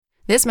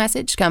This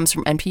message comes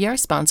from NPR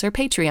sponsor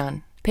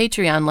Patreon.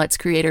 Patreon lets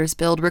creators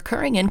build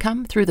recurring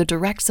income through the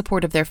direct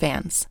support of their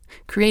fans.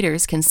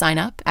 Creators can sign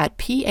up at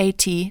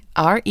patreon.com.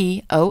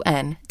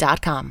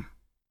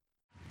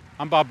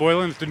 I'm Bob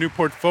Boylan at the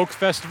Newport Folk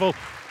Festival.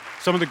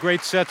 Some of the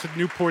great sets at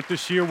Newport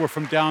this year were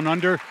from Down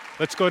Under.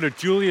 Let's go to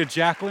Julia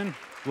Jacklin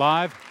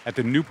live at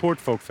the Newport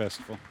Folk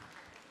Festival.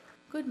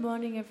 Good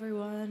morning,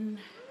 everyone.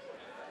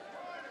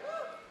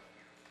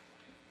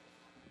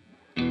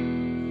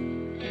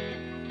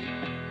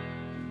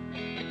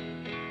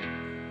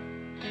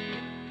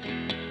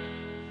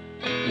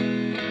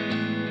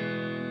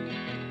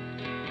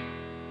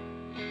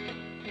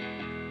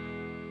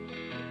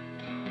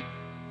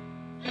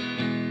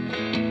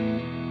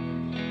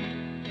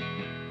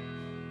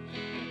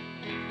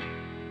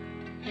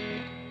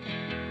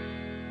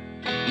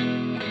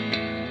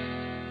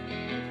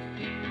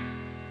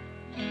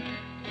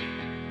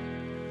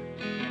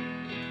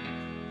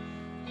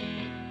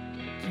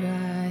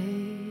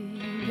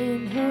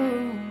 Driving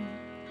home,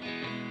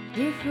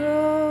 the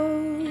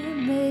road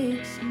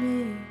makes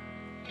me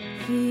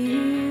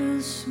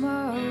feel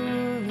small.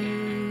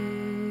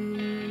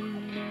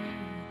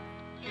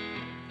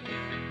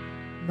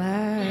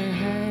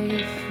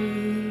 My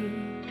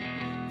feet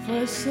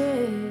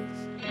forces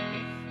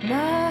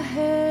my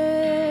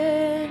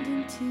hand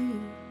into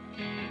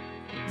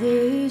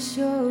the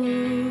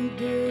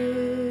shoulder,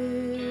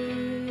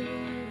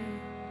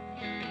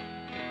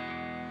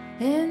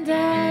 and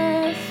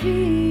I feel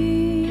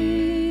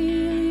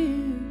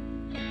you,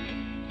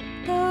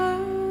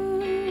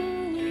 darling,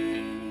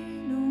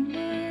 on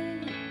my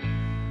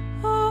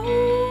own.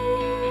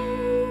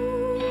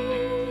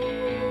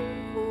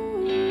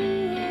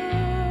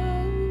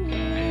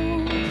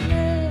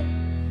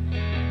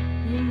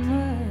 Your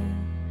mind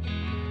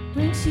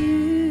brings you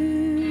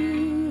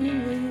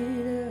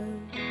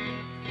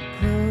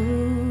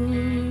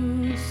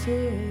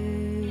closer.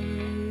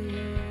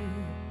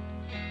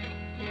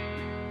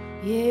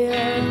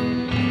 Yeah,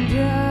 I'm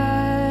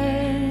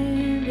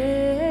driving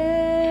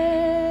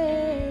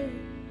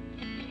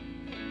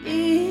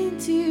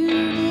into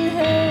the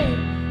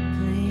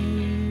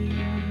airplane.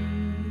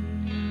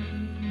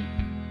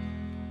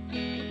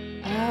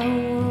 I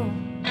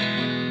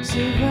won't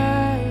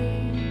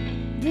survive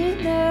the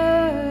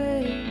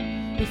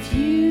night if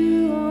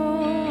you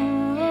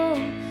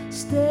won't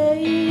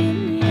stay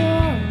in your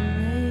lane.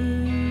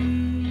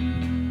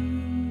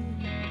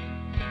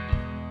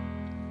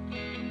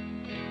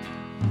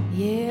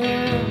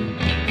 Yeah, I'm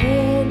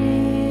headed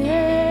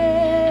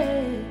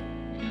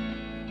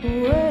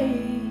away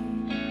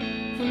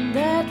from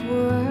that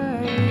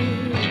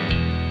word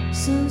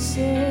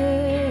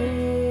sunset,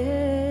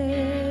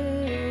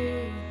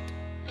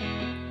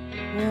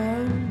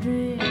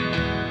 wondering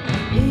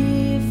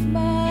if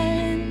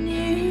my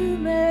new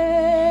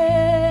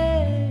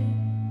man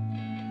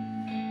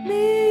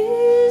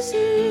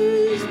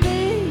misses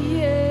me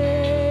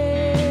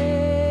yet.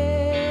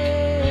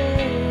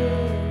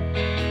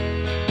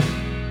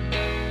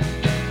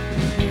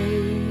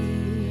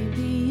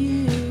 Baby,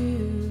 you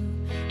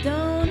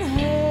don't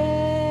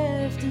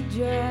have to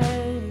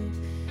drive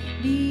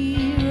me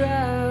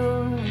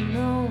round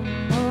no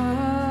more.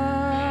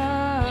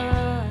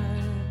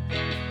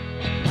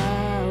 I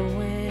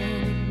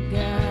went and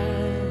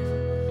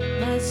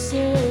got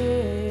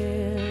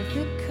myself a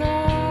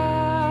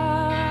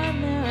car.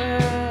 Now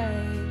I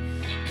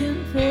can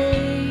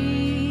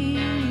pay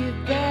it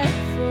back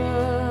for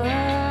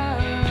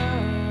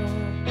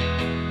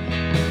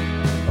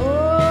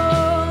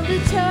all the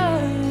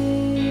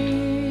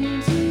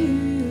times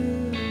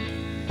you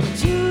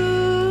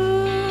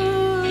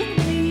took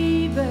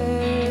me back.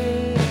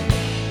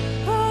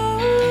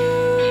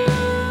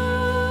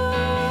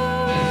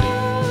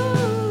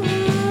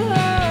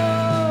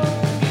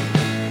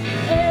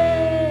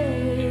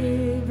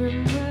 Every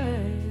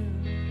mile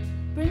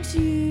brings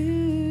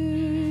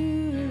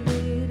you a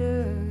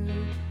little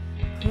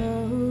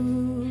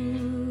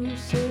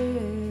closer.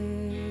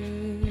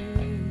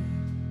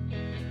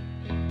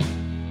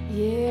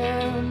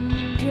 Yeah, I'm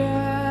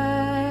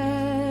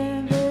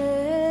driving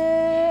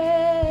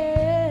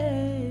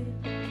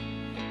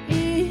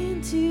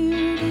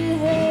into the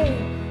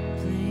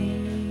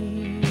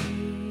airplane.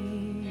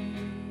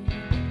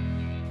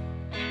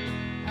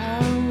 I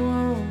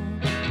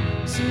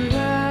won't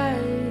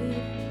survive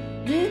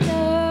the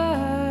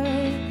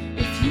night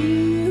if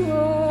you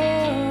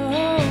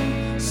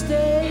won't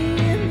stay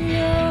in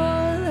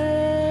your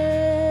lane.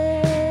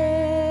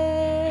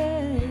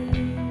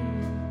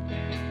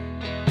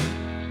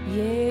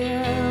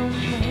 Yeah, I'm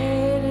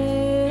headed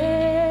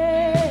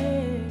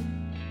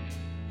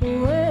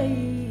away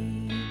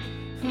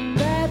from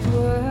that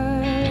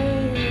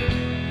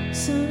word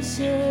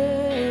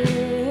sunset,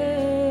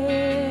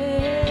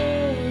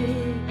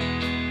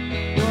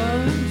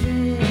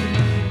 wondering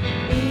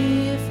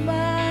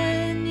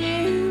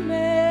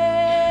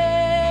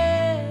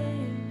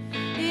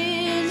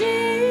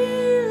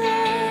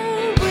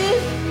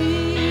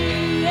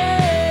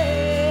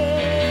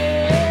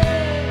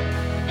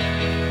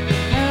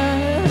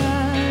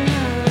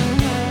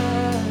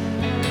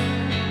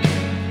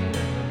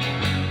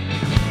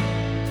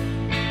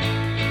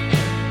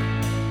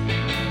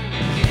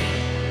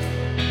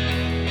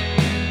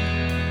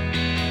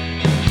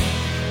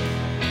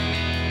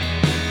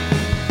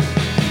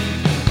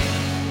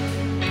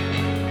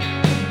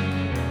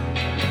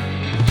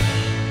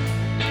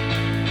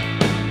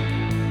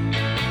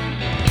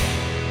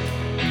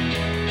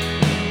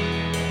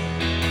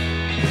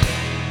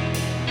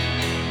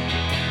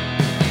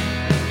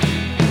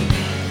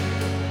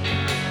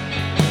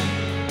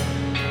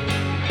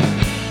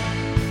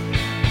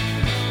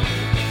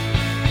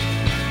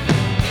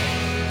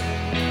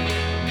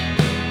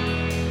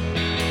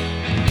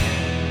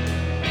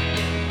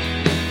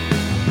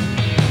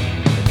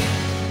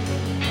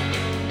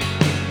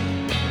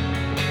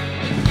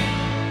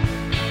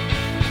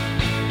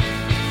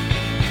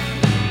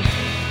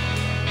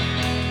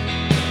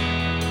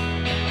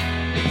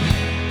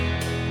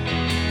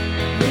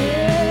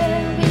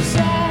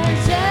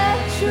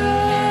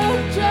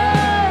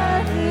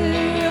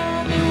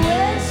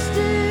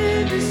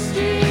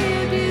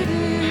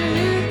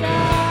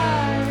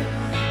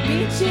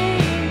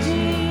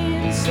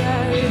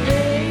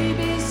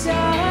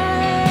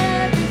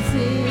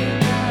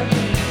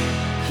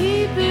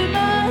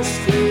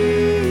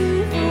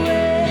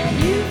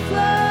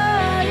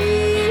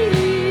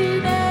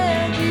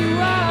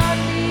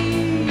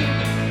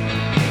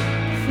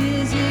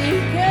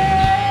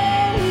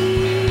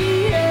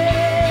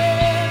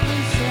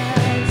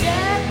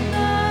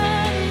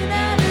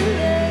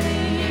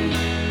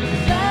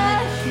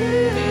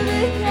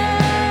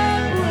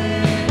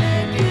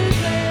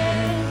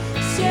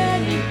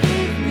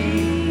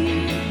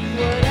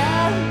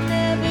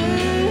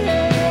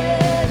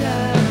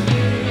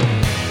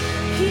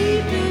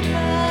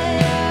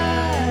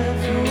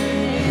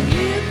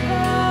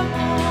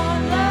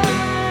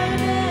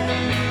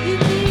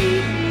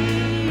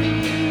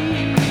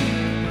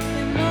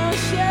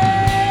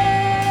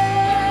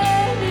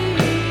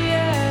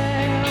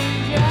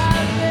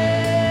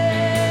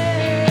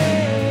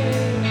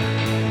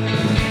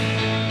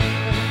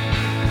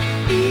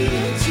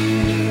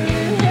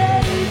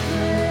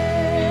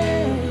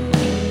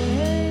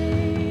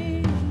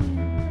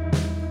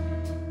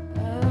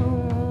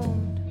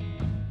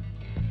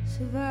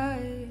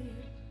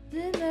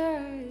the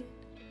night.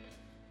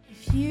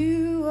 If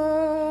you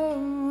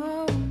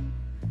won't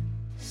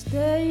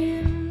stay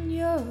in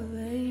your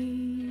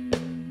lane,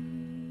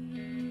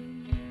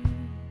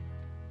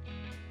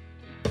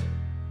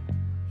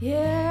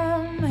 yeah,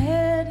 I'm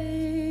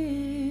heading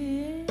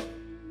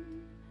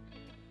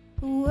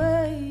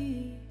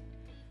away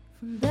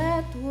from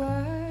that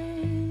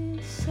white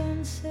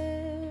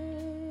sunset.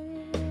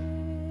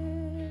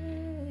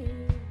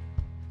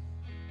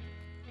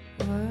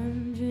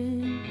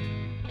 Wondering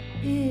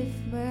if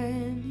my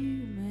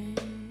new man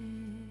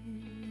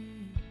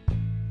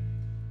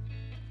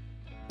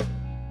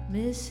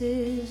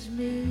misses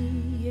me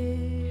yet.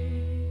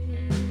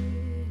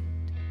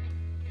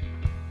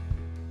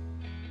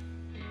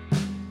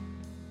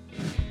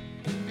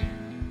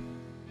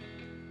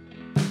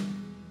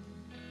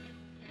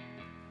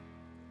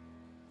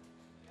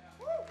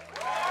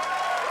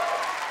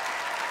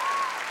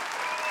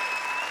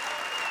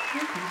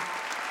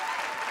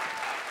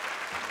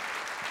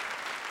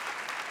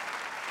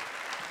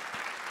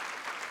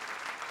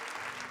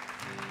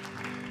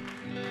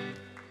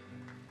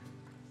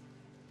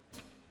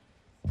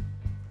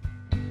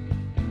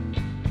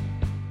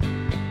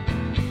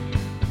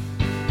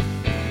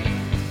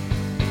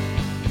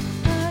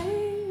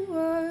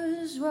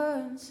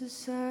 A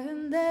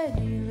Sunday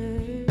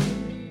dealer,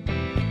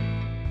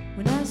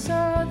 when I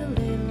saw the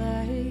little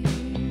light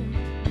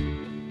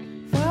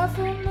far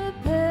from the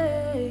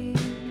pain,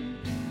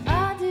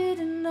 I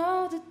didn't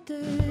know that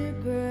the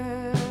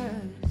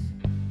grass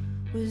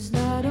was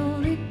not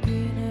only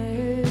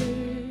greener,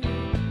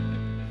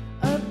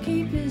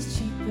 upkeep is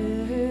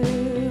cheaper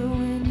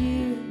when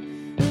you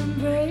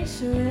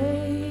embrace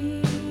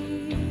rain.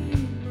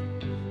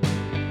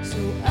 So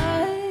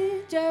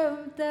I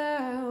jumped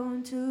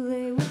down to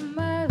lay with my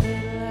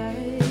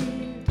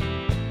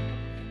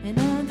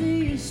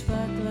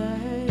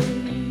spotlight.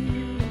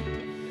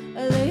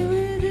 I lay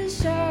with the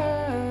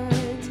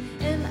shards,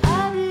 and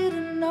I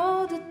didn't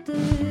know that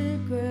the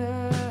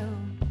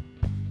ground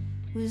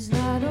was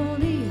not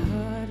only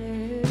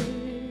harder,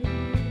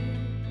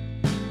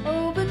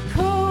 oh, but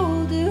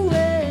colder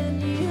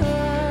when you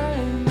are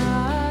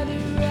not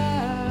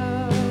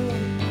around.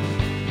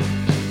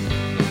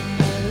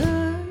 I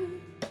love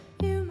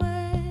you,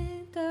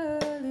 my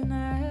darling,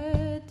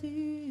 I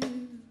do,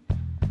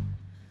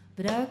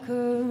 but I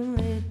couldn't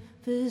let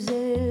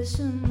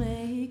possession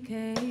make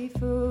a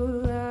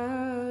fool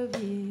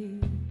of you.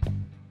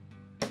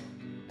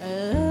 I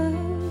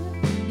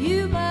love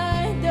you,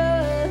 my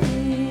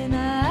darling,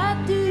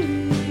 I do,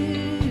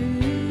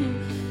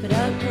 but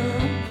I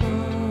can't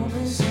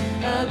promise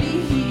I'll be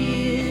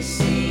here to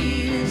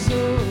see this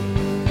whole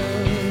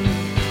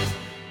love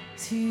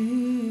to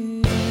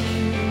you.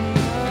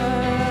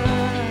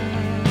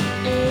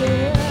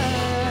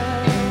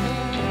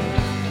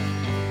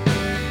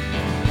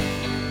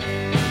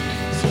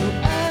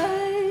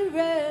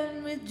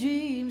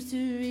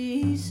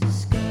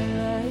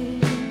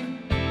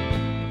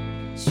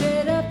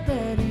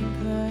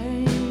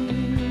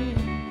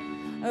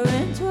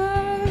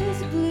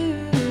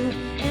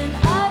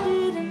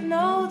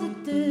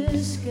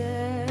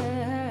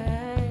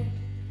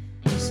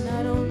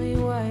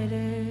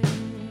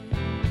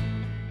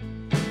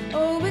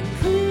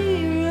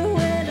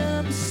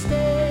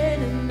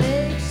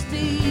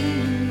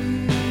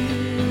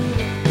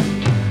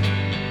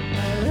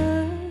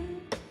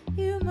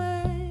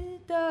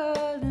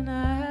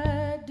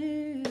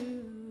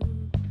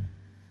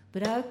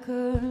 But I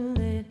couldn't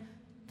let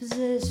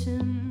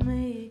possession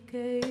make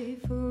a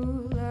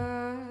fool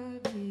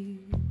of you.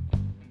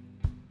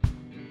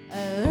 I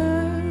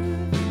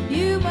love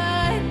you,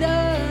 my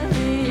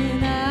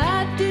darling,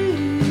 I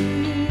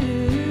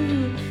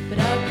do, but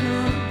I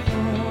can't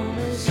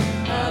promise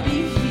I'll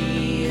be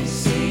here to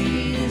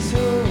see this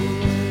whole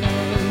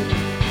love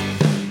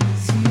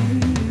to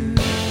you.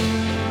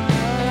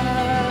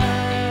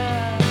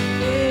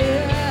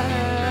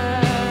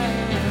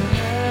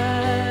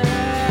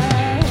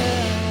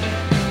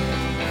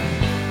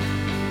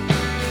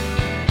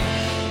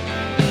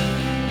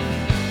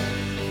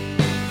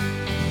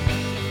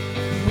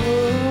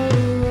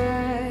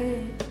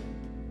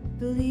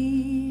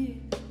 Believe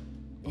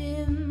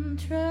in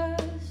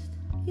trust,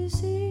 you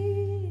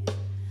see,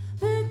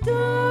 but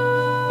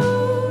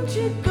don't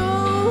you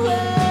go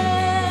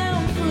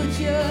and put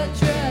your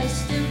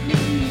trust in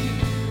me.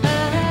 I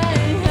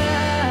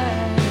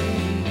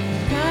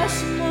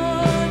cost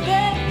more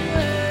than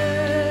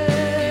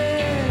words.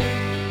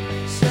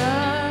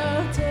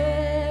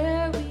 Solitary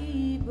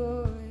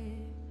boy,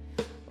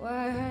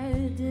 why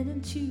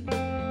didn't you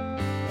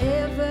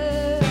ever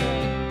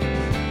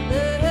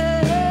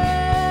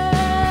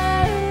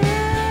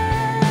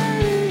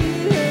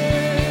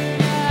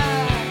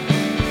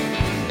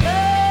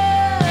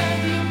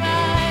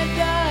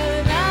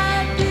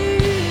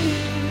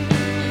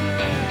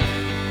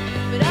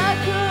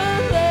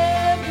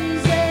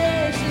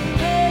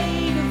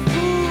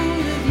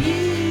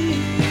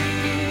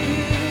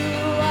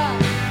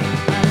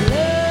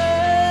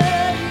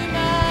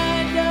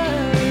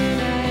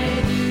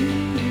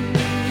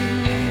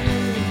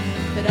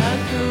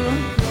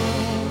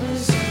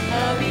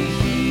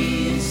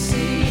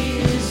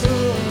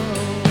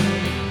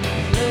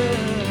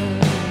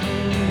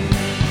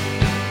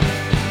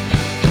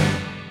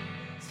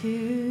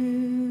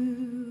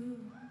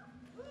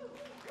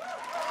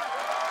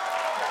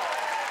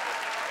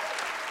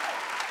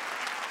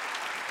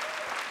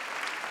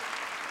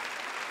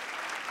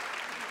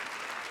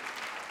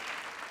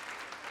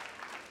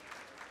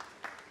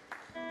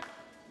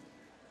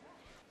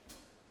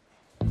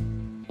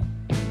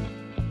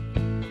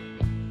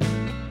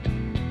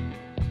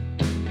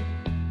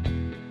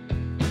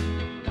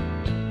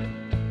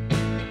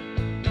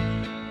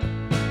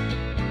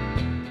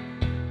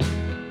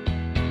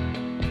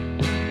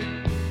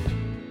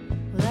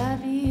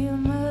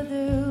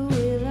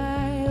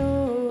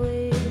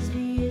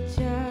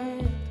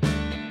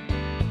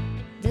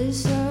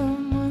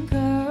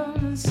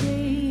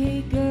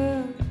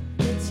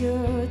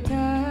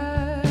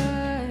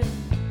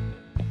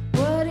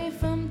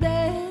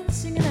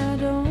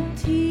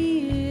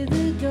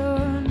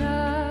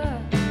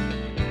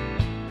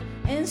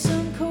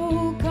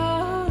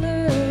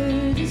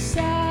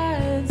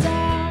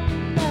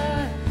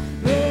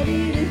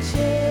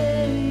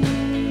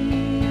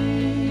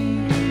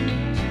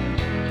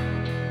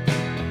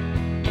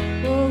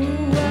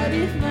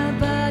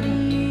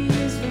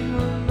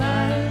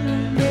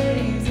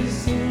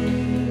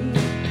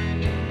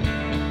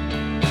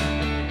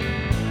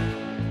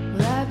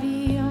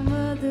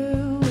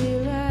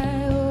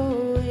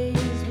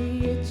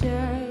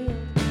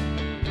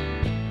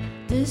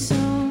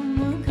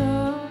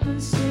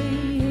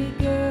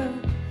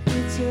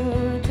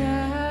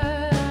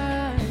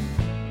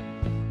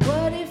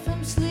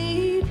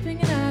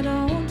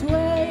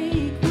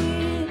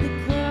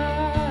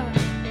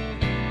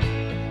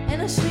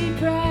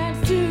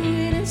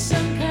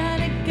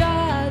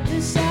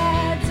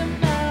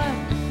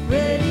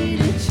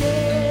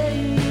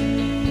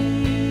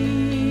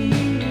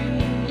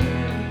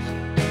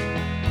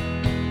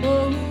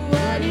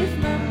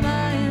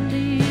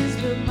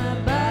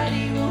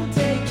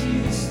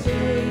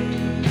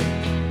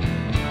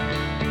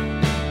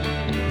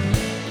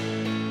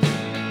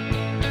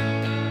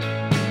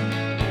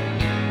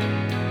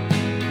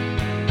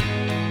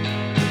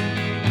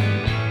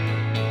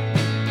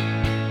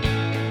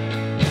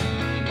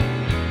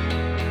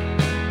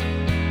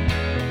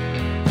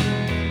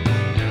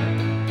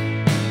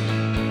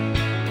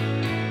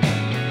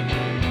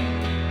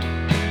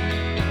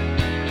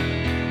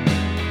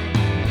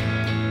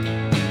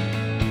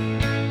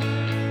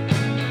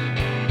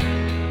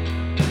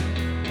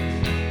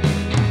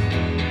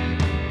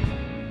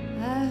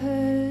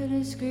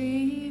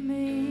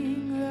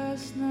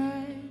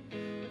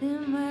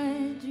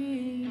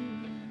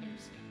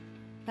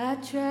I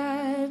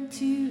tried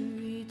to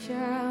reach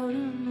out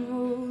and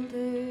hold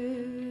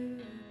her.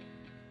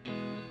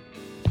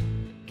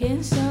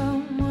 Can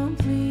someone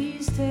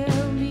please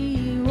tell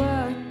me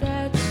what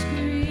that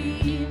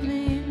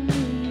screaming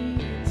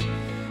means?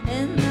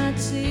 And not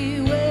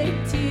say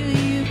wait till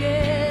you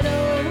get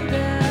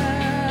older.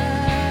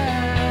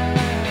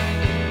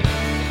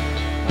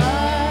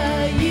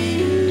 Are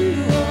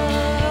you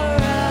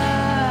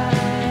alright?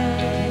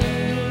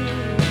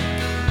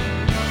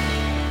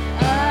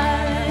 I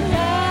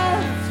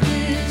have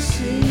to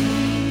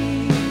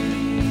see.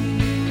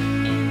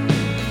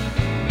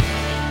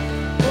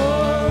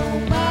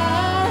 Oh,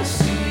 my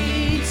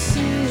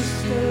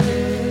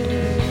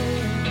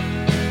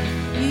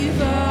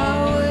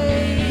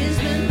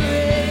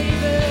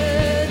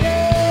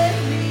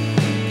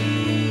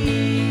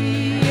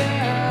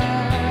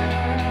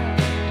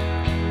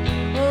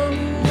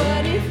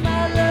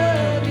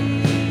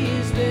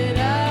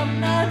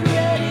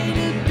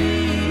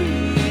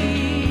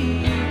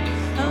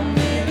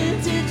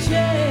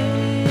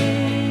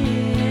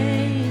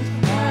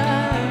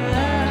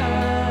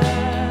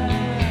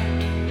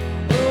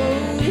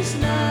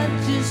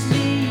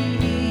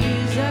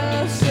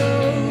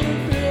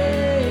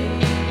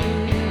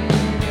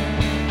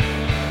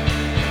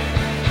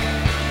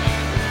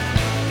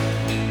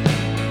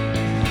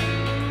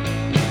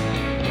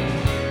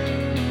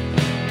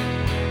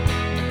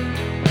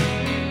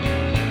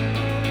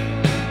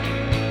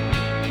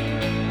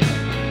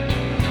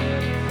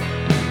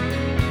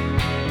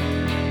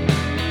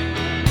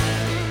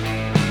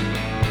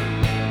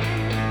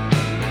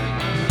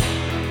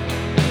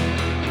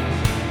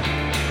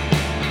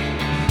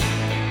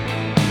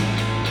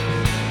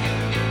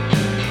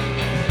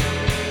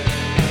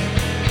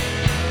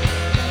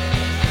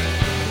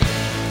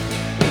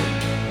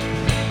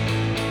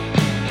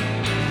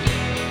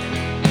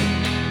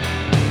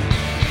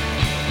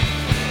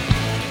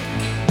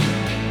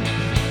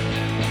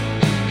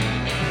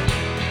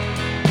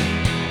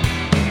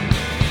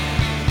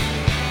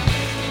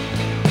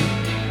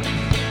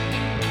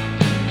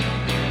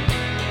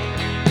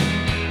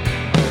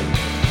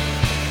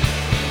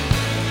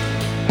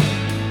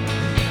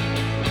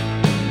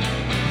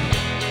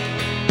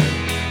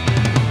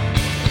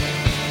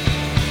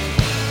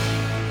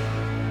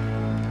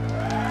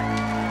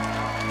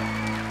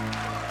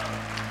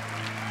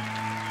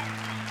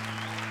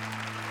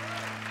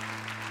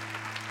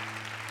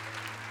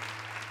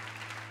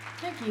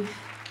Thank you.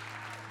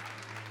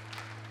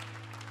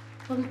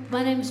 Well,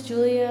 my name's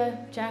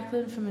Julia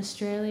Jacklin from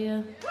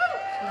Australia.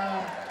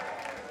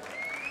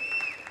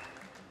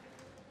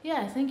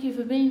 Yeah, thank you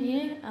for being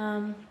here.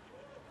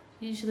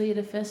 Usually at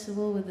a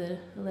festival with an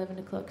 11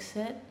 o'clock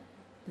set,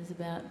 there's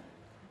about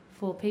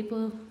 4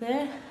 people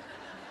there,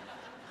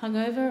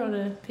 hungover on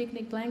a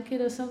picnic blanket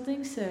or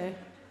something, so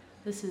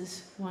this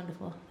is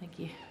wonderful. Thank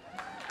you.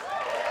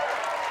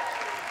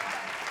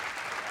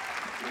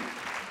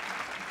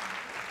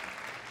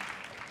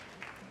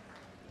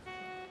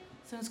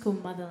 Song's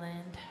called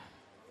Motherland.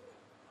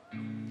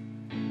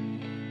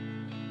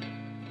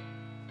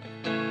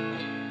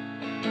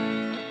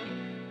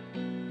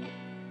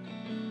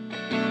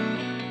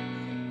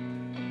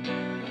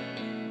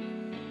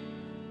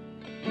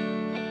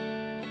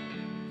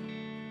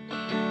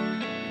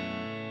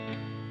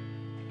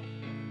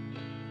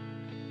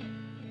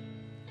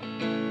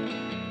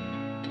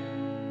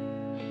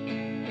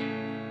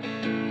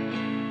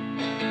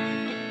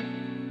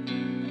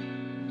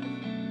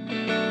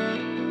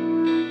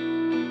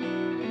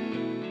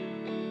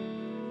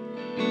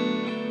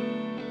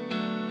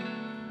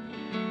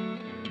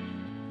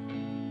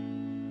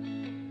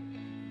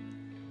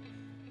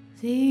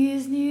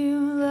 These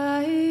new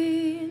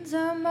lines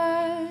on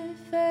my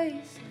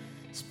face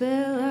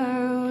spell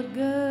out,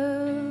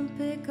 girl,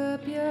 pick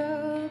up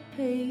your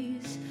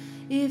pace.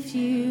 If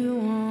you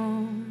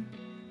want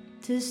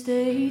to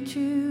stay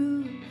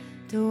true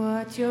to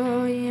what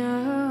your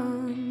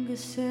younger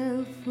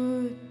self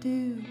would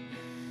do.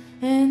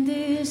 And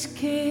this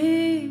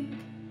kick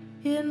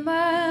in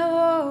my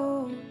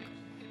walk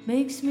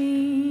makes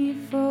me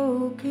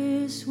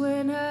focus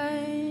when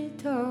I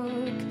talk.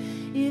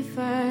 If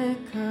I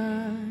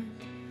can't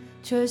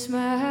trust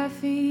my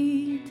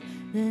feet,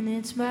 then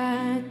it's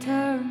my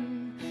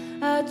tongue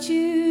I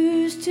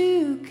choose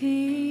to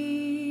keep.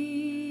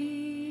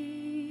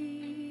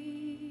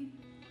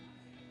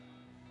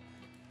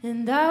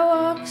 And I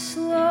walk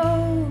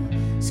slow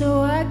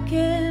so I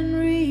can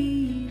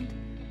read.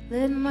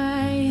 Let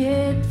my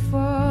head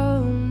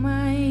fall,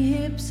 my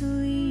hips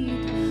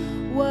lead.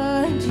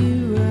 Why'd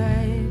you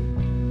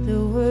write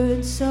the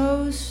words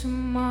so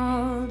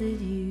small? Did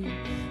you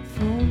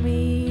fool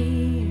me?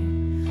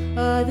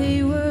 Are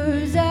they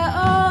words at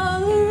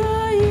all, or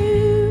are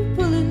you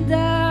pulling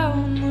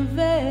down the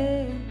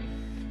veil,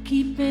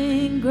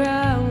 keeping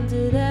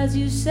grounded as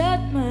you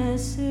set my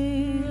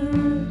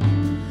sail?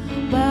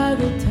 By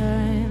the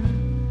time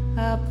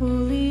I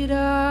pull it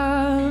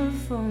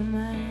off, all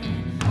my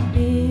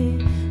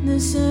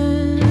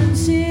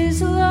innocence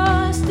is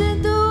lost.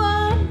 And though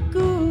I'm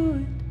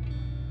good,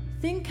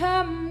 think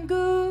I'm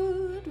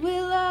good,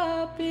 will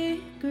I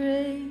be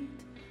great?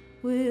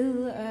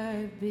 Will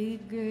I be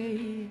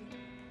great?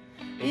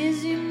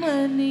 Is it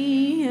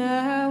money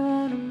I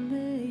wanna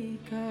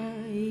make, or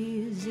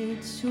is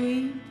it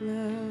sweet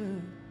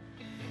love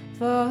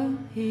for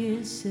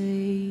his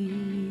sake?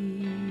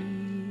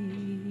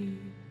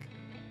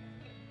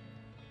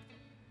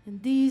 And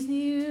these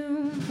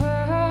new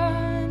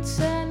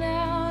parts I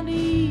now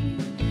need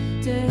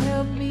to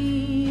help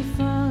me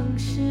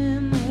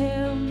function,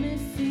 help me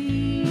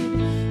feed.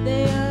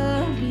 They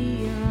are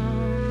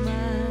beyond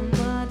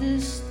my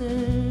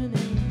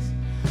understandings.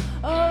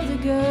 All the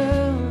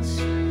girls,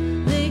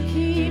 they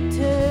keep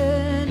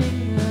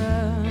turning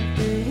up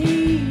the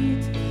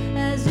heat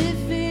as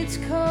if it's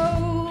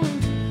cold,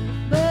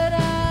 but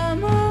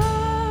I'm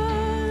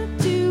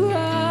too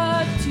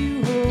hard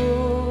to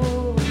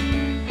hold.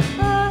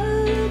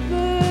 I'll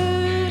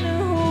burn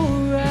a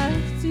hole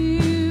right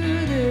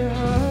through their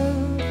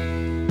heart.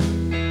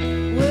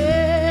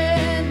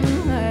 When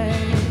will I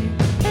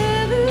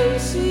ever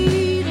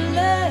see the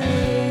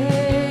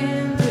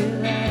land?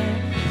 Will I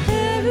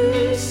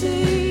ever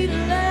see the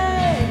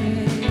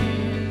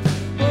land?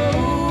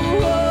 Oh,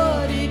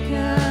 what it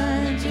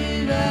can't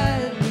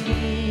divide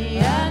me.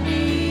 I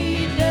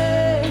need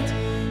dirt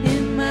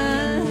in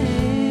my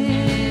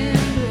hand.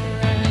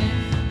 Will I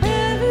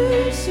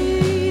ever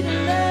see the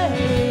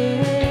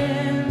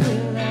land?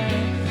 Will I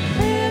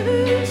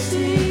ever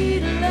see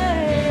the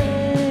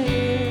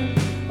land?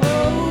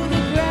 Oh,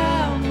 the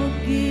ground will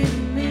give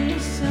me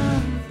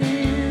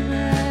something I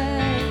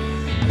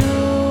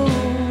know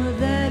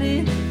that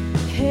it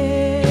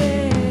can.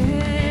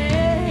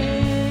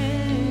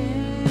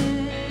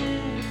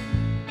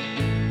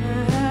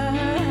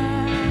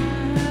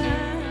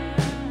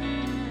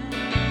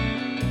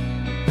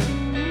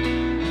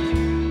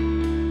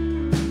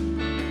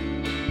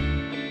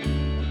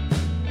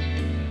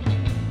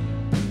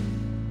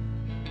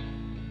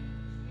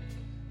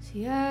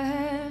 See, I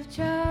have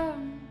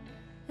charm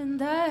and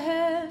I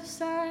have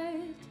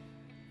sight,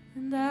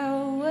 and I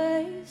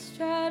always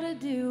try to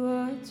do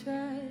what's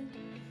right.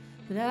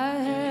 But I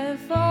have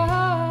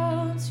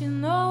faults, you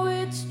know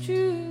it's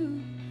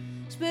true,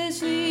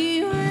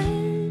 especially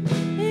when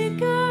it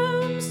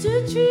comes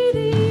to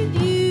treating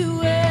you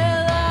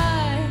well.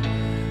 I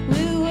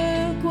will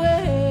work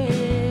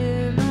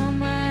when all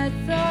my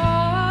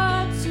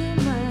thoughts are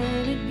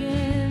mine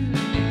again.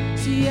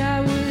 See,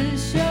 I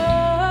was sure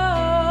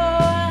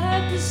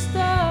I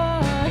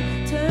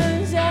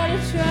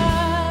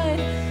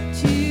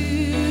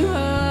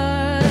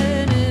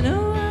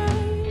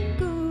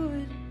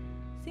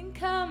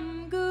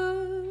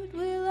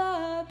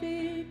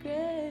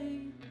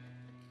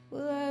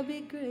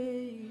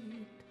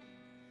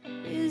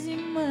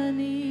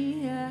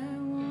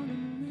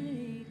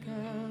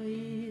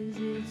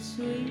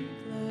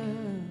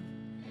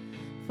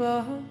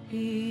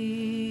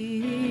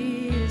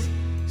please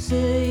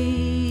say.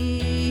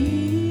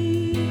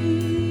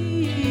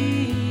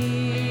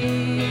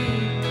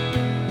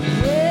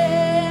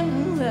 When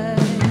will I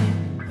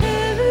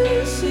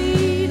ever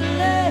see the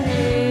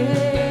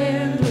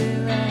land?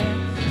 Will I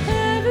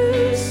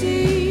ever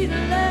see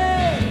the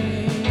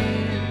land?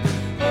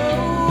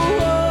 Oh,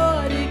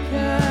 what it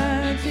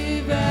can't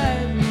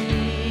divide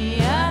me.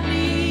 I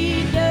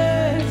need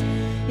dirt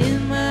in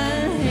my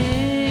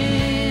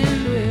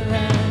hand. Will I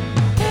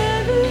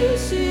ever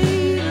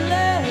see the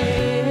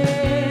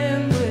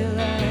land? Will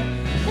I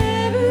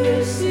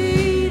ever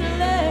see the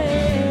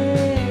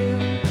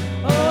land?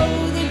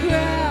 Oh, the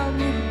ground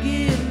will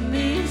give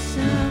me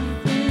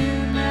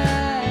something I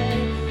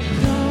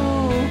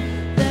know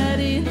that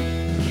it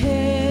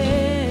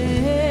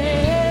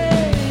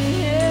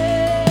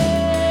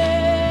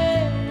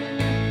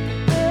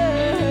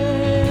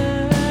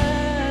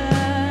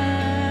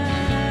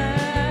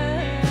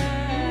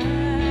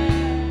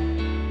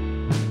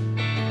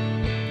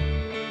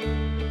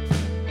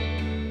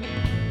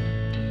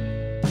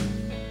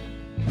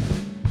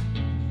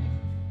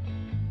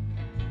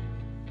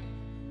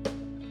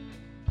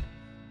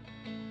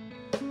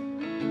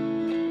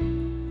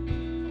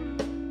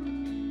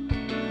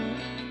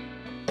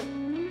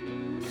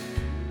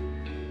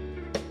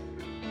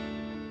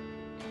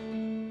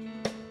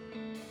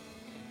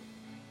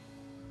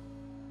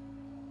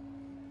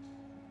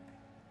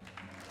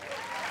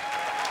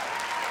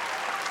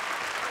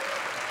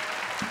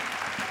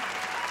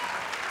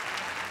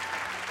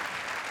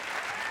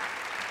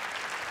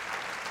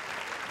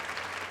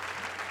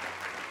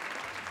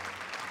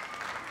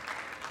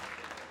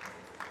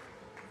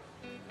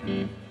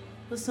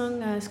The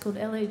song is called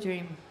LA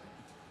Dream.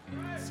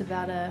 It's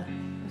about a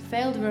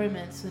failed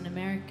romance with an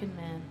American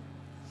man.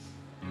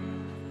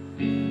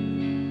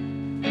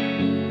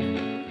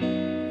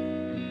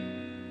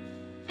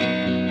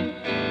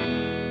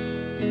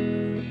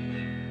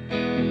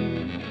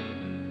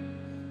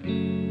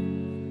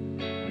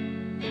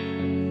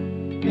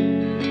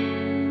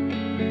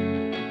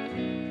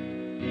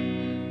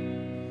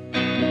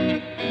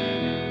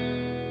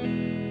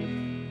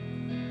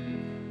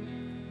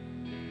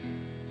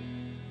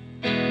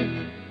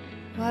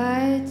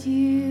 Why'd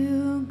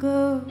you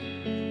go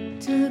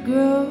to the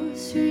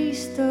grocery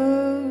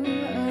store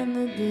on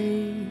the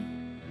day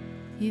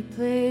you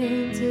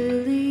planned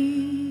to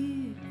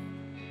leave?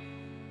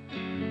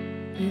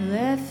 You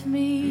left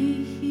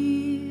me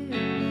here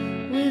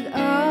with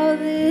all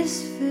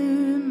this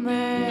food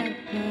my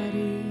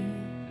body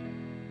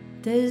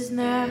does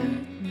not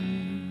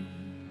need.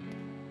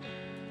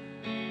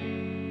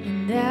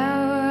 And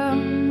now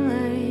I'm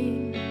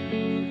lying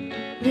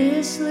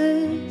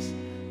listless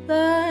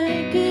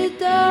like a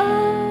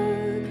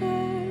dog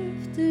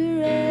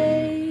after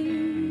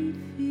 8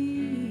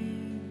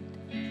 feet,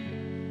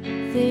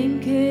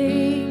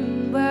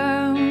 thinking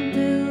about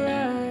the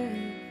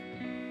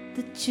life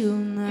that you'll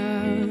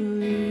not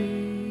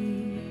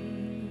lead.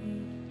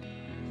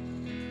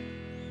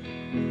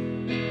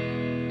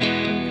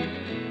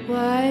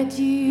 Why'd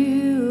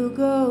you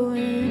go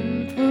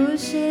and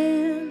push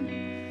him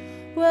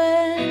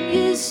when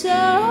you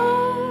saw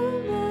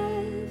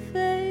my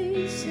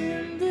face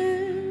in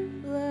the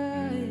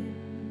light?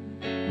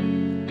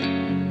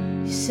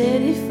 You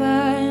said if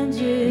I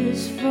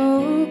just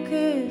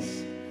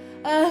focus,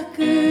 I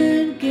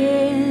could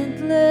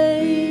get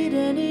laid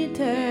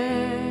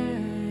anytime.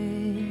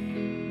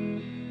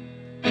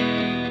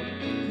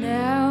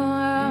 Now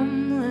I'm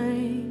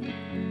like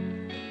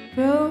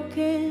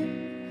broken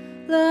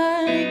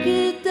like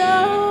a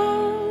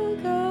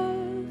dog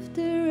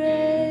after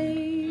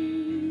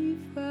 8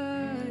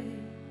 fight.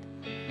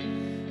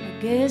 I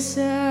guess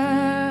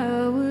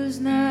I was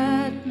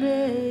not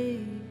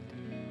made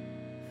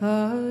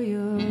for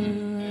your life.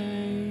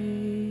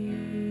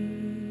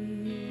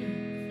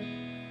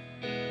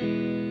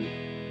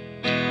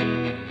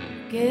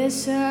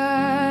 Guess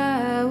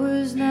I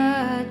was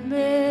not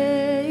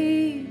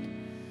made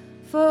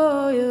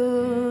for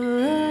your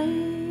life.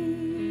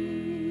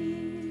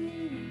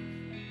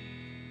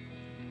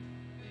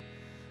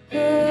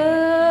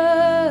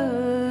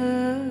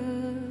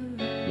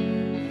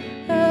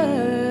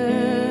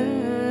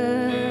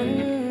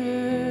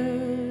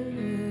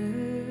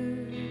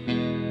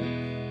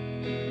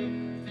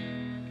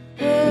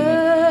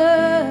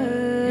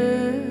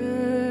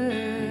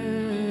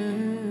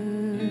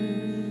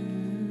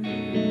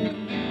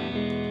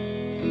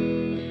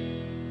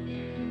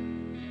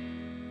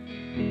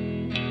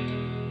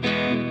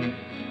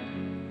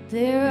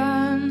 There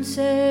on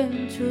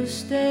Central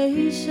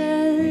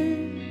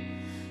Station,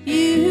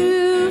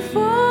 you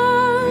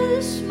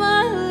force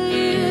my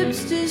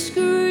lips to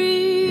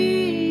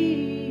scream.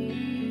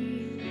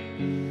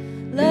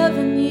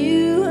 Loving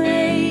you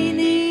ain't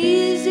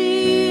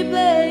easy,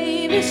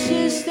 babe. It's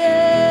just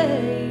a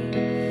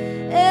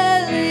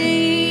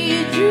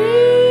LA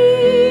dream,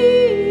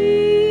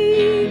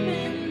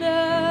 and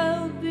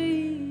I'll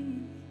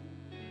be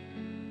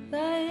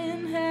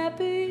lying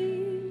happy.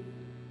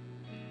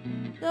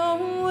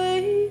 Don't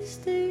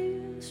waste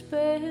it,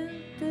 spend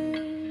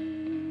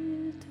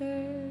the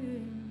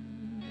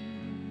turn.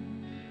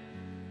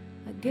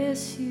 I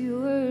guess you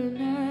were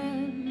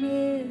not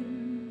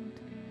meant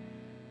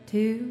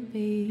to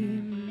be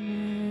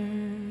mine.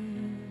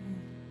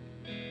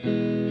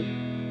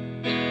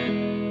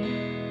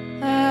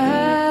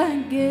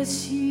 I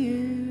guess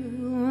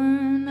you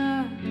were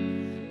not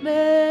meant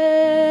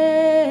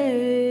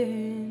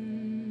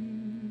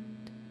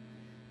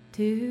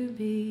to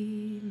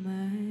be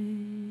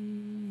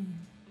mine.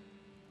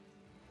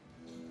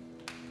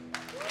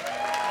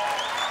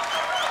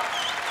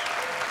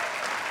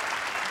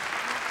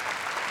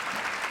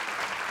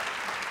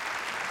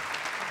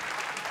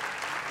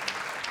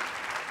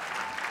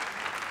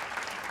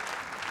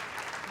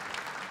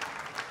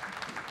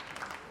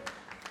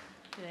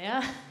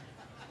 Yeah.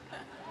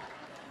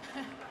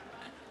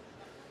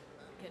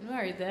 Getting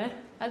worried there.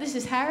 This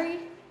is Harry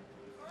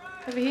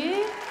over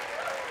here.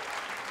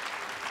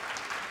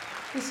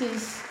 This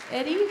is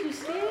Eddie,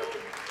 who's here.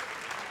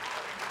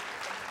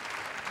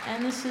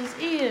 And this is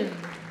Ian.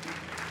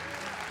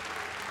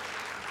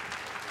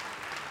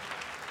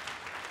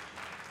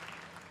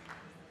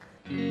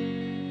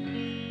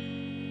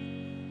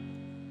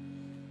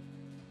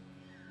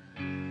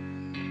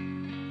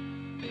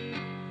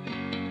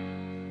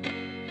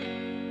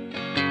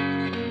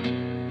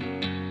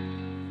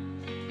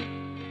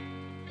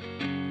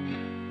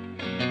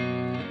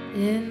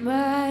 It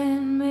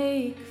might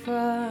make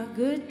for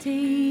good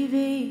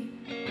TV,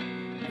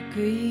 a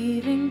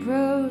grieving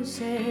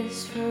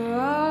process for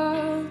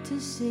all to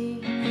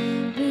see.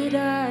 But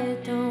I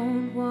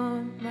don't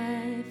want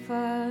my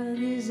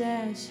father's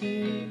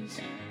ashes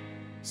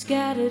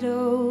scattered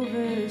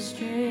over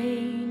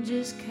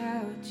strangers'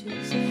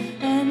 couches.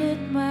 And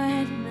it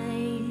might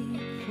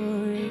make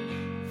for a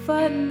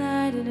fun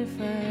night, and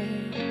if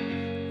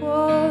I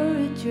wore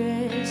a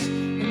dress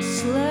and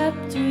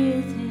slept with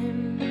him.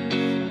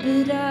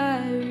 But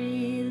I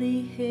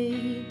really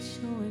hate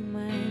showing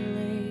my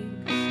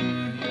legs,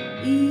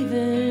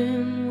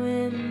 even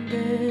when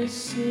the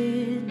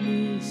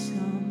Sydney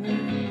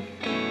summer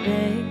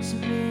begs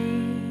me.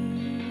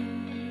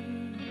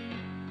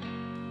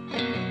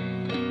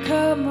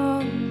 Come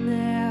on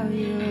now,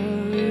 your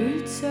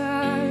roots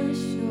are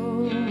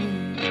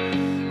showing.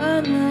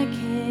 Unlike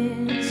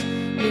hands,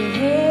 your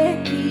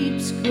hair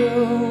keeps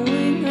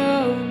growing.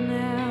 Oh,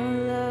 now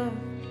love,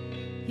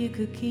 you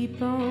could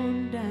keep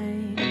on dying.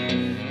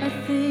 I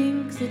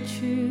think the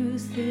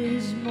truth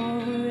is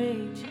more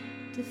age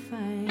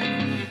defined.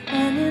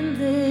 And in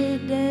the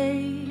day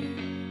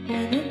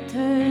when it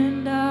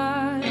turned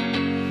dark,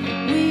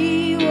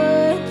 we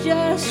were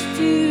just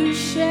two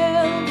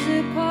shelves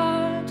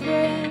apart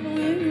when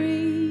we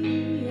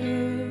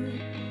realized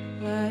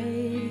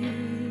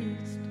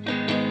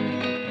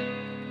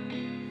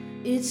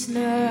it's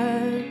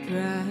not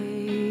right.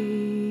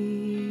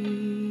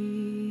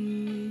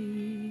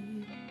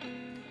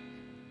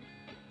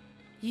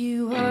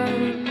 You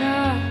are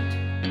not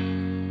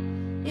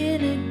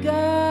in a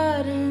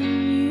garden,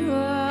 you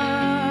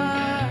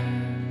are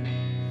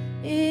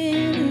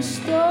in a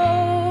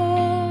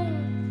store.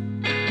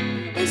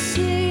 A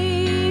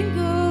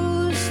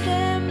single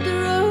stemmed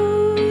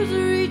rose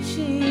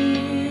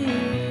reaching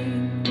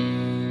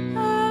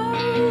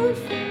out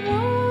for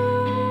more.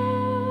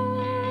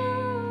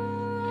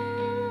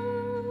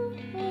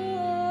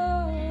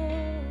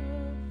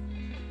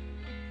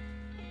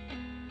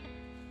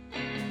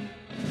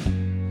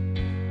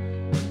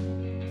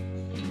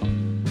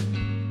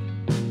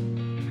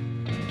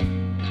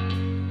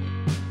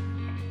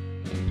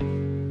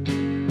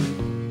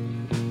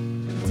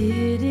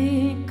 Did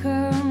it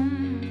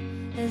come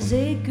as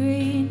a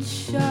great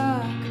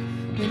shock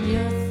when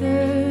your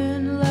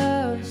third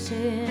love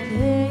said,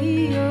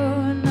 hey,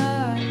 you're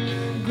not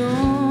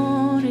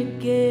gonna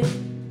get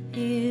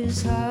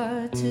his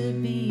heart to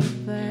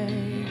beat by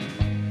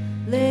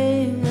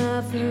laying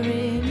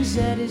offerings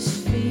at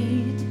his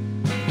feet?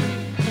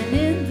 And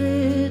in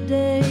the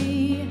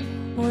day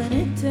when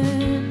it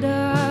turned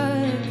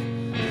dark,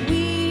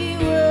 we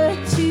were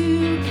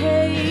two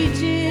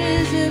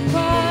cages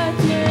apart.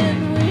 And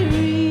we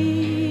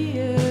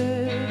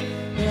realized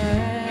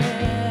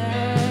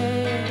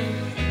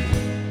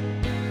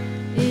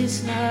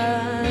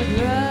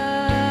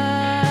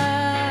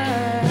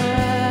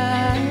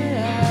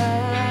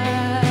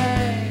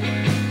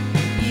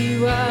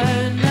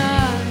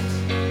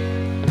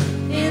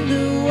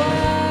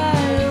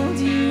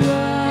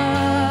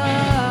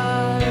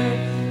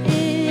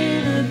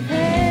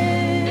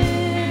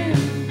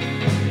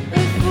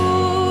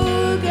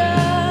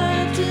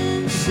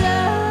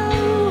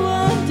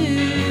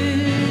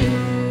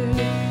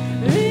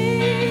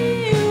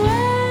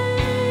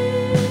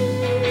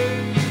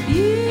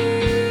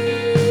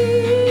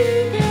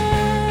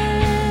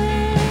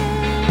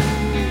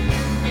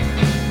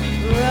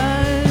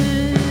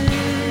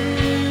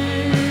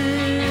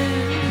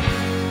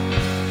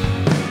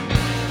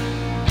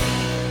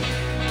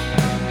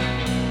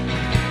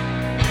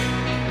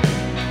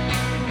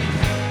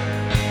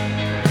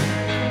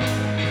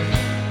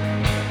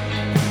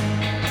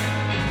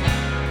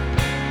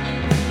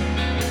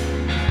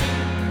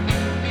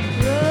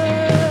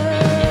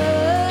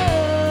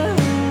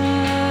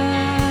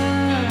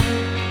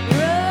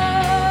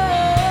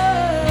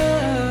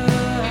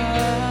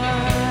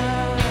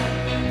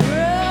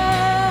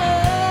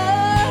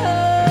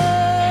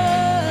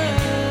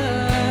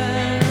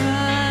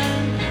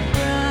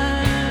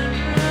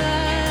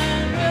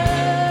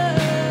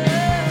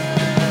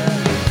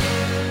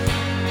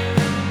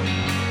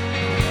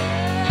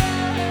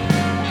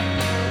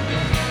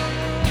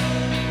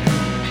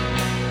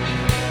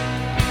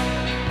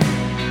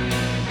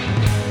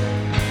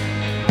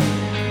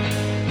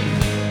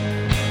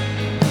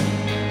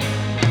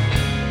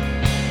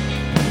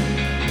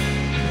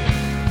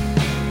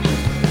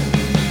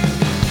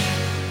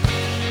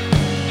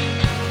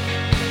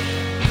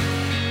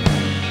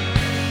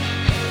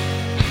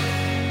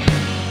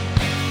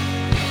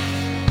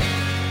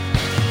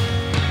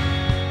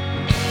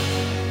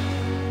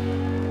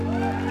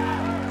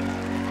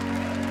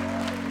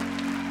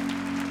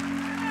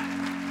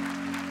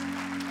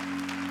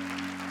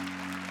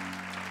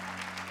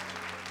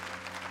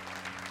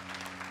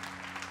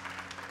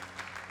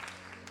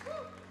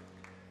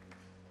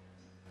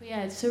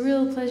Yeah, it's a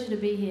real pleasure to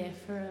be here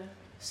for a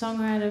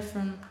songwriter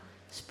from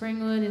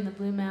Springwood in the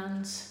Blue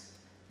Mountains,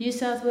 New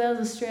South Wales,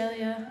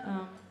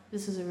 Australia.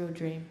 This is a real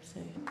dream.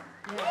 So,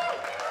 yeah.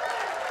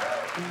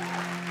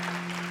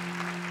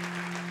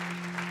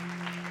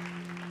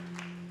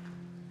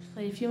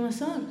 Play a few more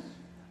songs.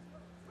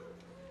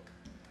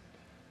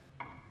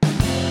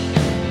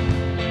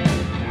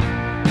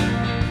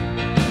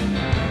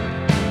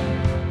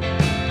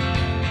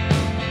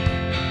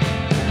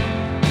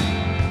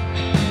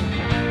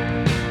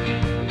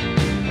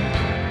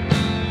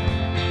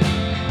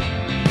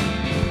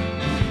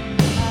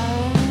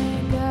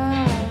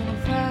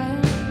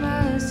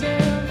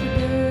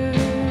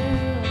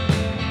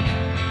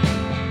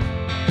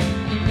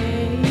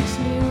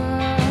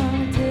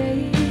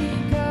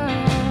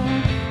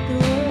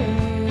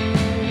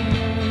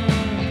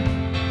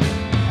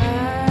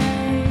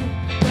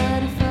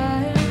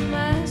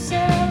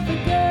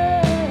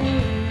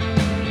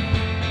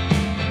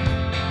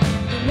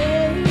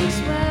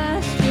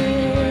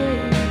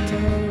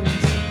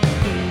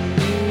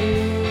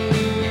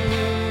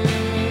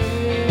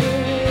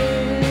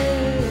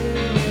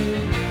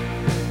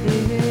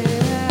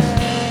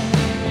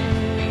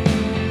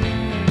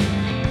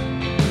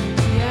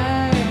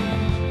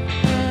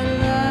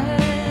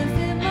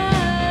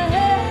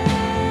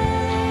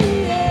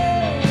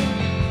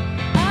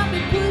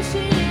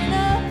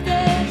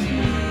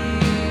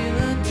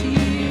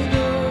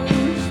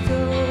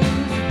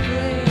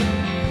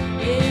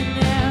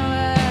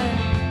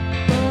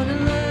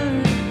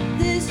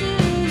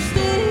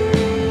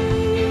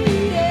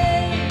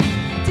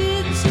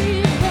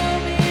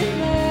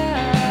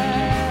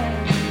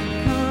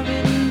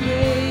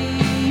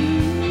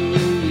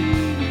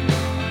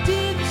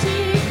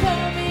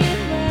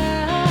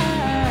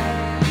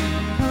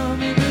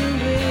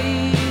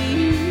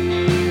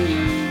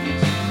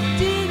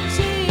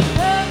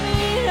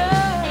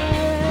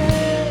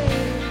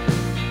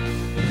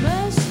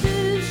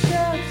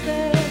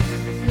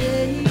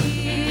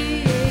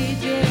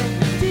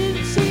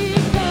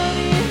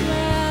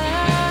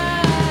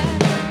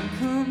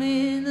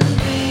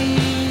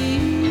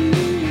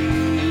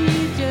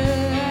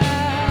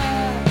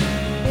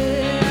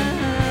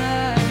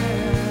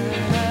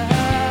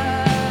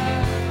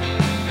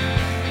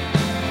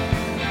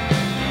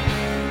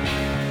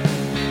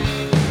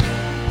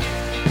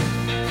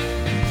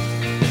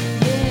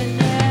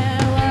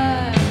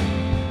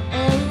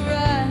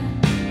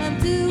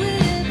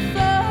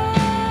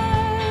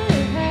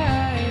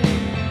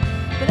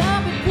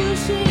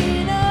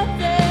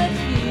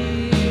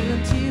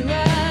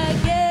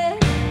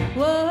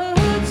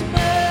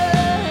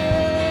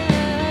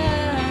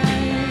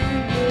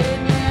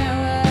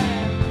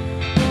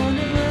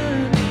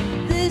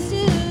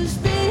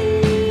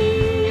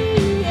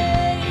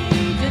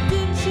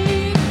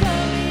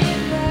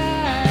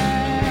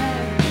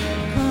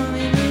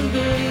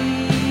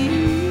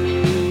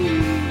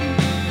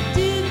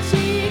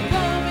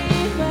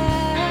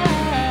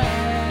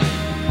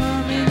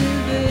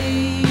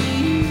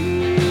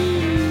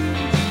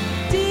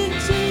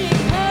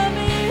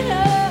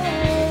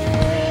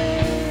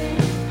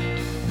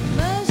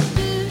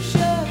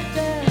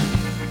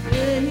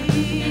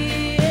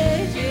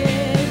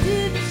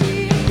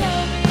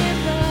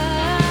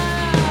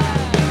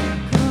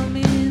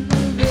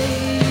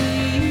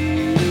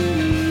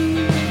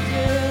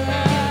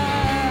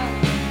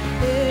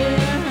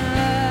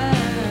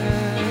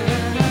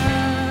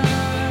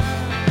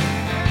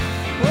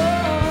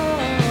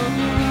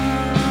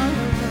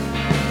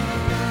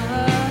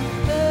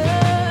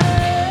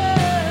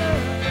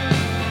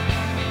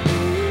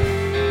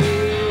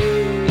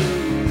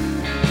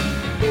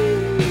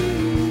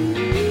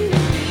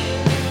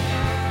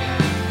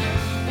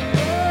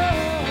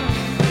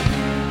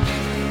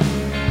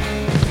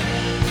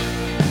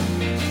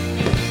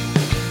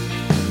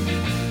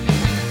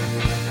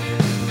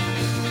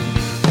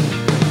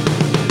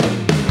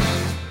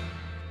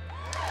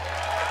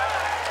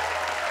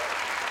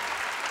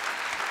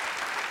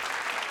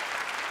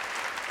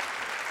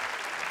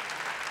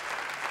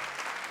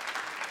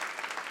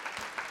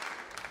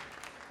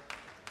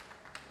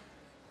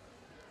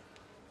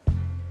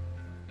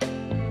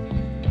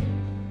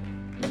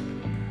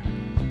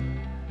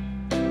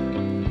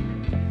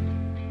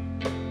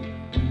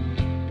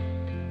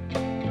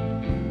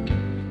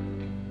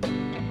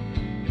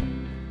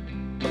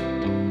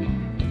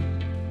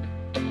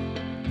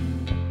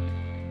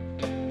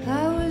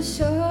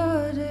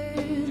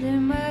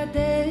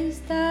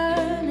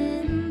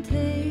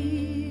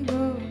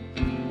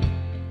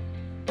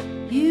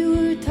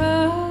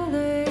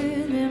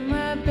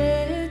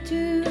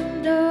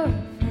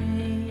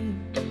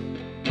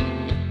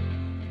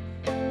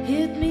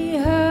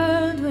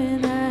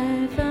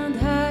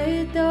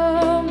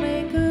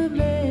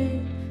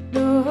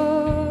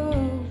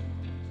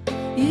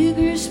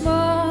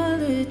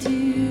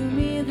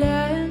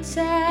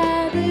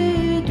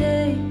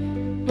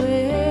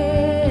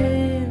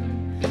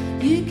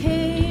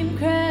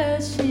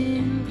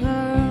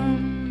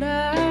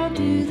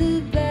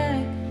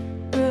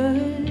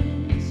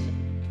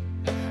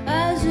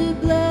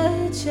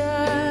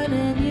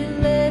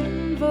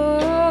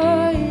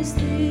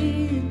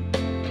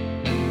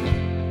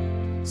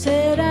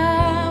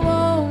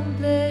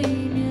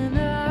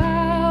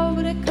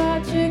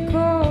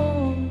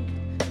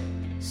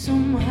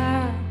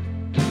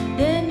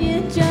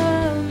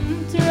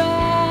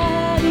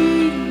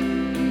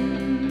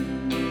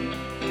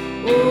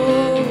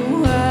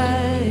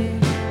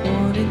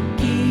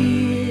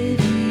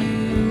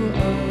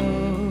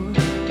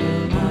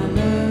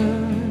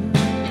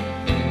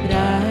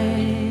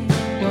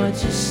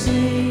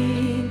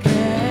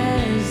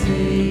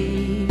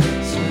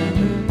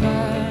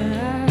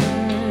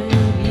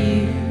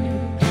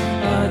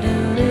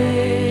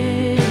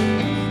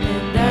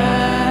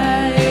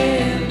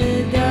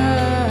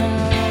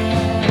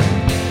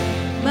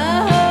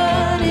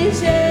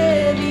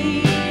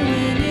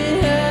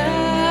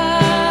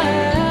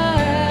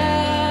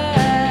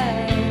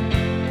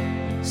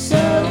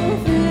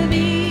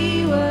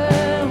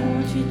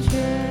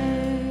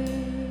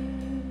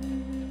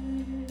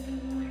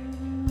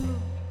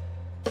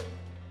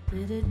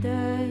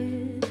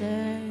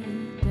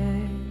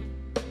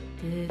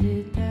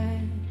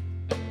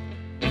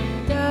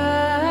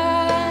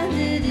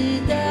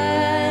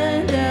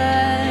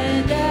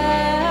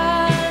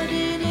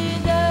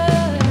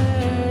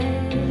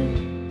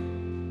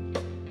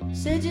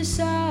 Said you're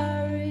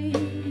sorry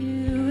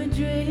you were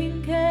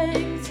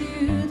drinking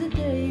through the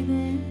day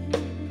then.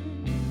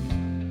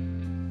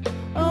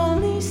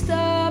 Only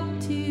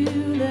stopped to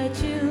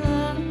let your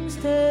lungs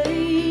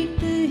take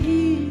the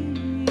heat.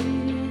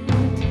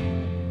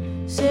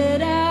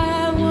 Said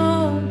I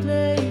won't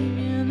blame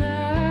you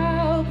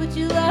now, but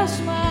you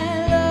lost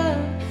my love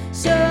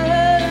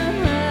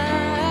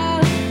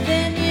somehow.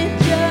 Then you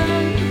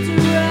jumped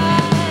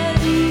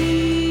right in.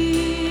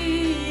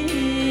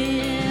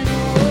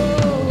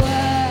 Oh, I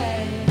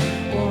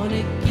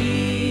wanna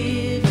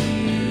give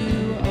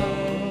you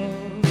all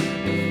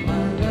of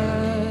my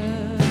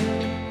love,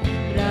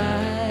 but I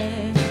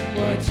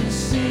watch you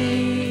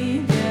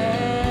sink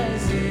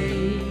as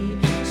they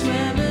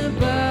swam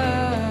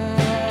above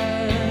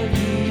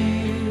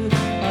you.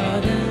 Are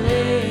the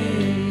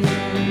land,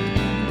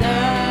 and I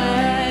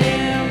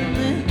am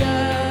the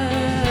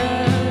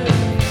dove.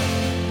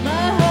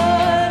 My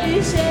heart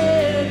is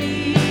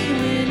heavy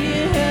when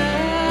you're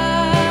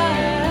high.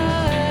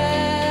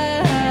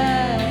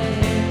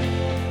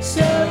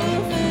 So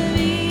for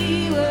me,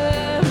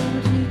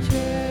 won't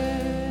you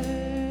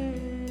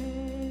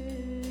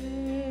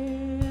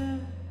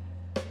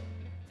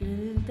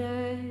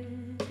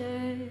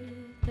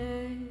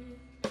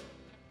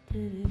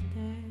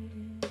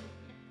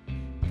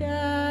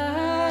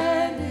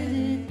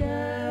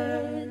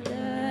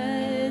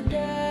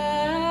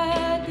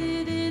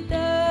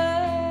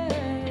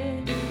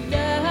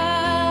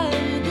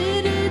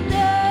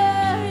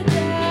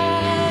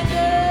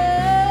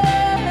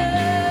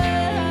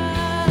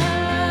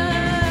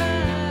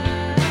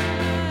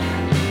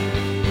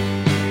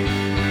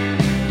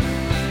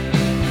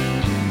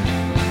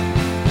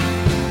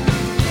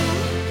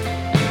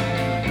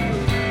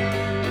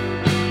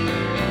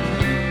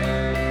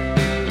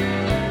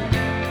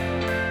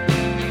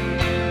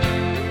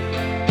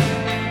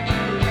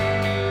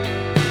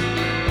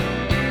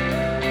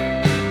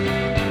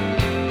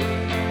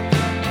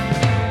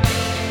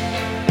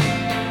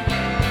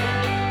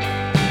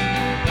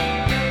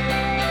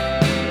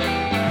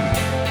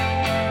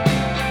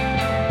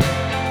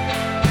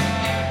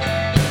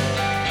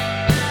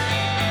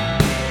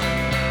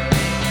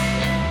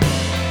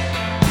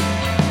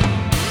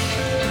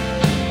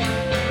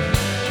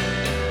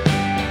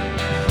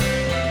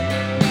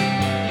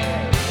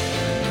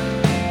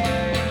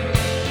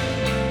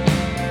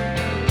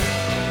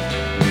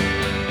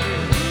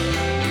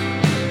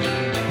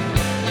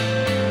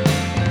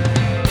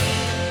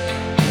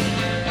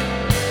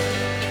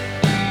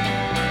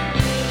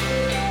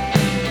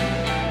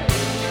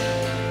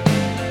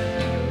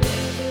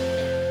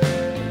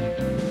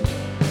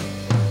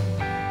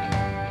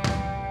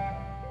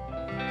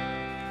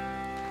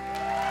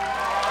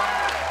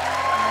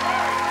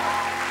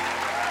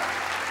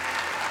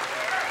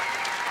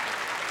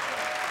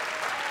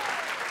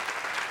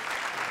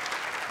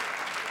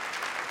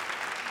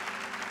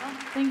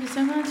Thank you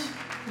so much.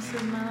 This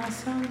is my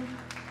last song.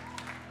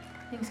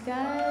 Thanks,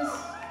 guys.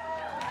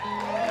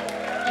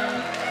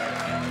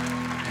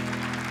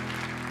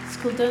 It's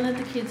cool. Don't let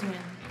the kids win.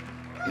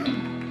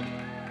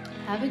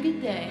 Have a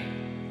good day.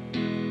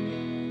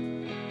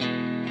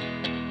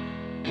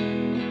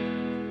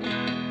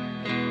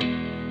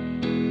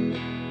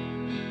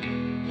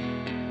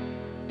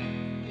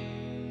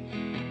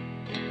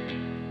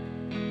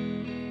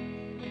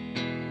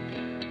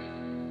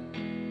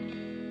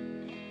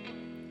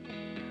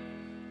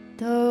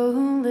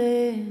 Don't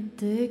let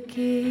the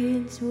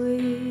kids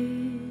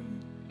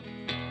win.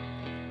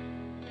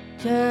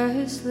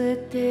 Just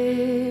let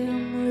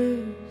them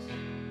loose.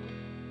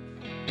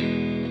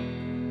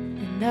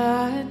 They're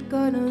not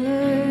gonna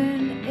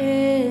learn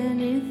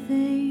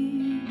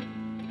anything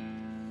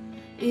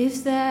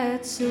if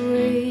that's the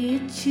way you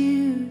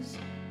choose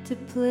to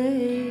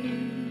play.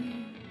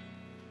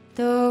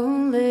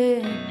 Don't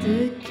let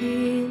the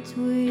kids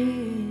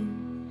win.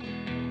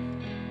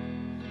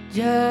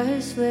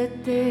 Just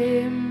let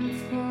them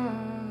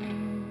fall.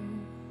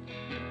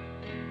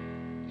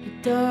 You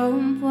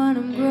don't want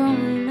them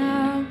growing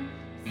up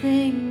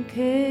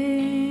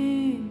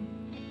thinking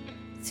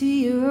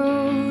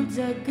 2-year-olds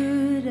are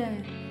good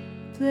at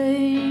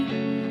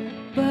playing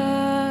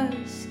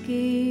basketball.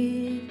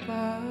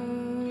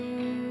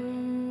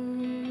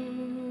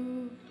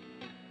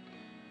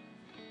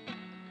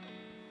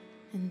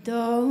 And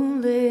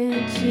don't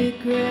let your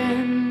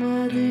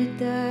grandmother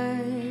die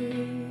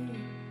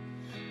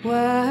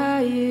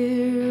while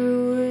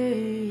you're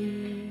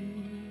away.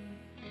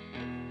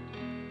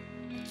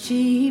 A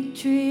cheap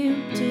trip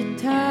to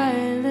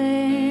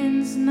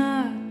Thailand's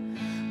not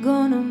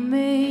gonna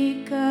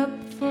make up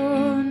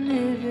for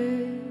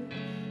never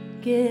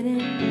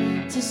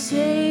getting to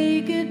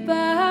say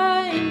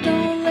goodbye. And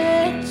don't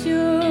let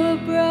your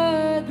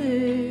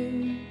brother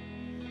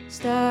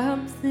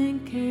stop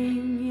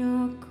thinking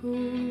you're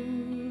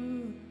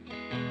cool.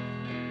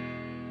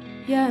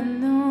 Yeah, I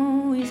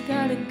know he's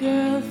got a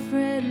girlfriend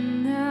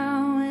friend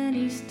now and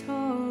he's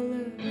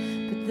taller,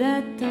 but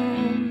that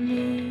don't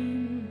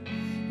mean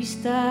you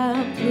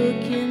stop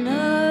looking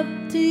up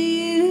to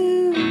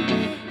you.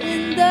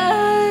 And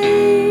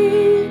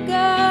I've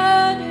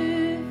got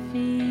a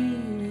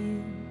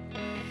feeling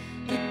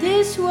that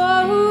this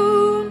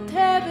won't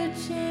ever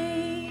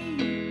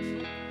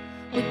change.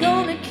 We're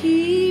gonna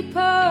keep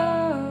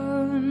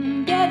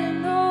on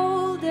getting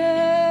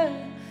older.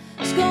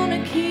 It's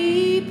gonna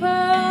keep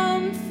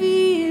on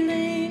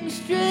feeling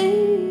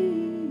strange.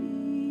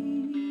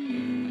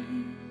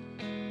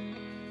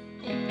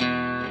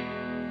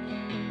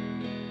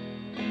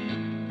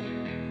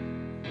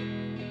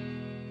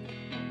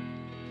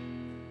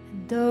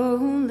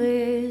 Don't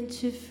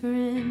let your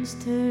friends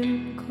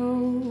turn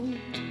cold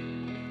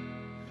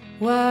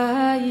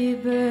while you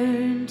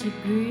burn to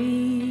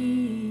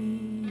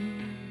green.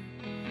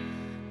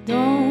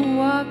 Don't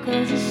walk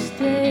off the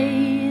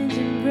stage,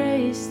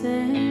 embrace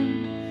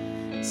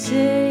them.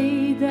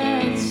 Say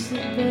that's the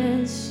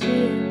best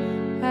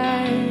shit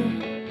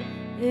I've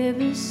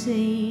ever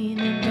seen.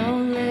 And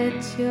don't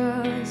let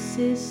your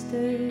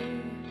sister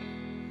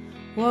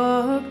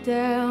walk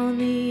down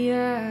the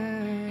aisle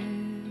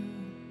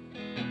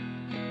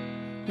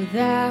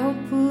without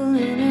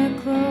pulling her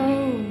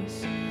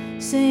close,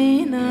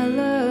 saying I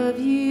love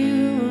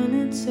you and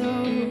it's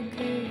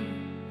okay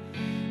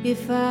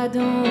if I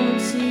don't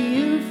see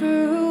you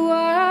for a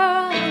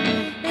while.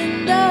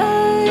 And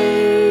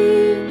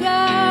I've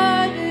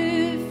got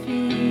a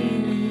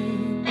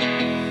feeling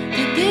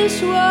that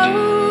this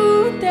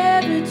won't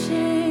ever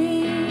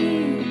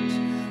change.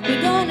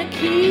 We're gonna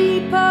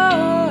keep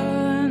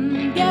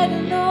on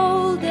getting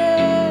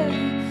older.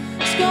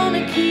 It's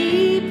gonna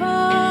keep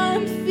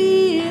on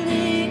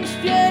feeling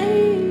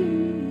strange.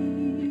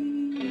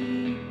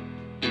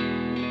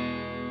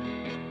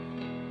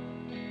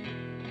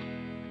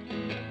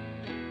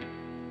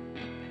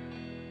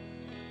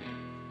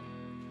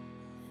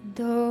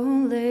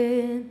 Don't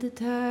let the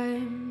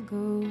time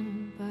go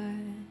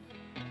by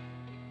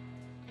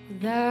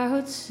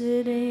without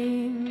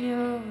sitting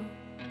your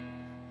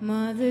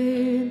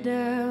mother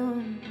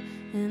down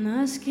and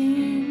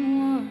asking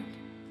what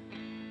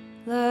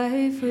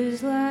life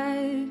was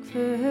like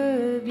for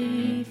her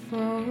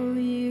before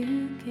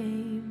you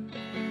came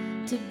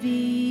to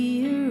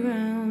be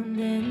around,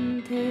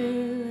 and tell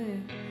her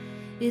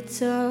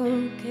it's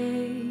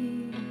okay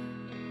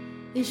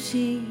if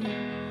she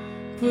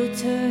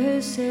puts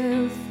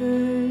herself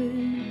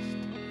first.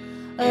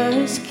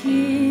 Us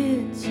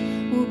kids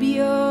will be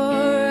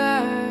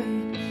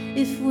alright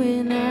if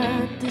we're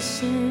not the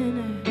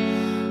center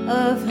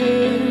of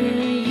her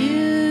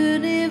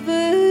universe.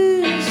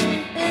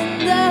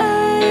 And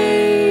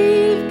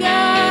I've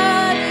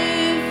got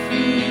a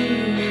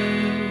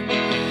feeling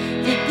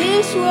that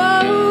this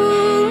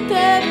won't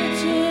ever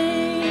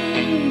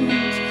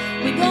change.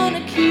 We're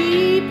gonna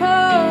keep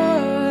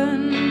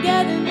on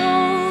getting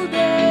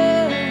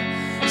older.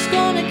 It's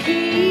gonna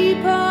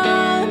keep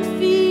on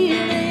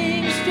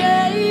feeling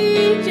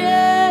strange.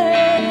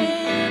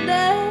 And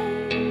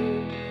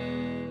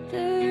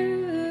the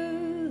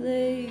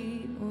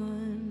late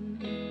one,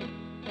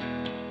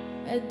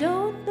 I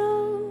don't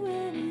know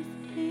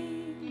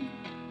anything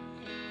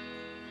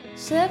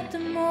except the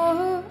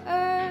more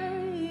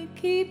I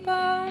keep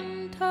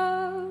on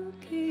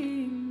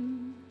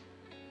talking,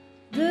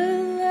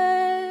 the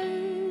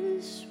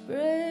less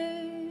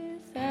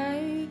breath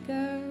I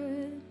got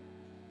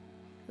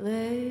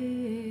left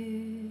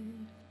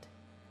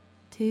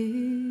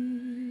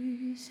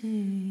to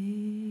sing.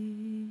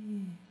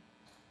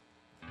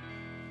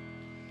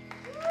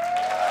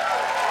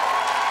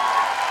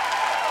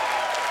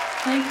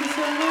 Thank you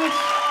so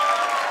much.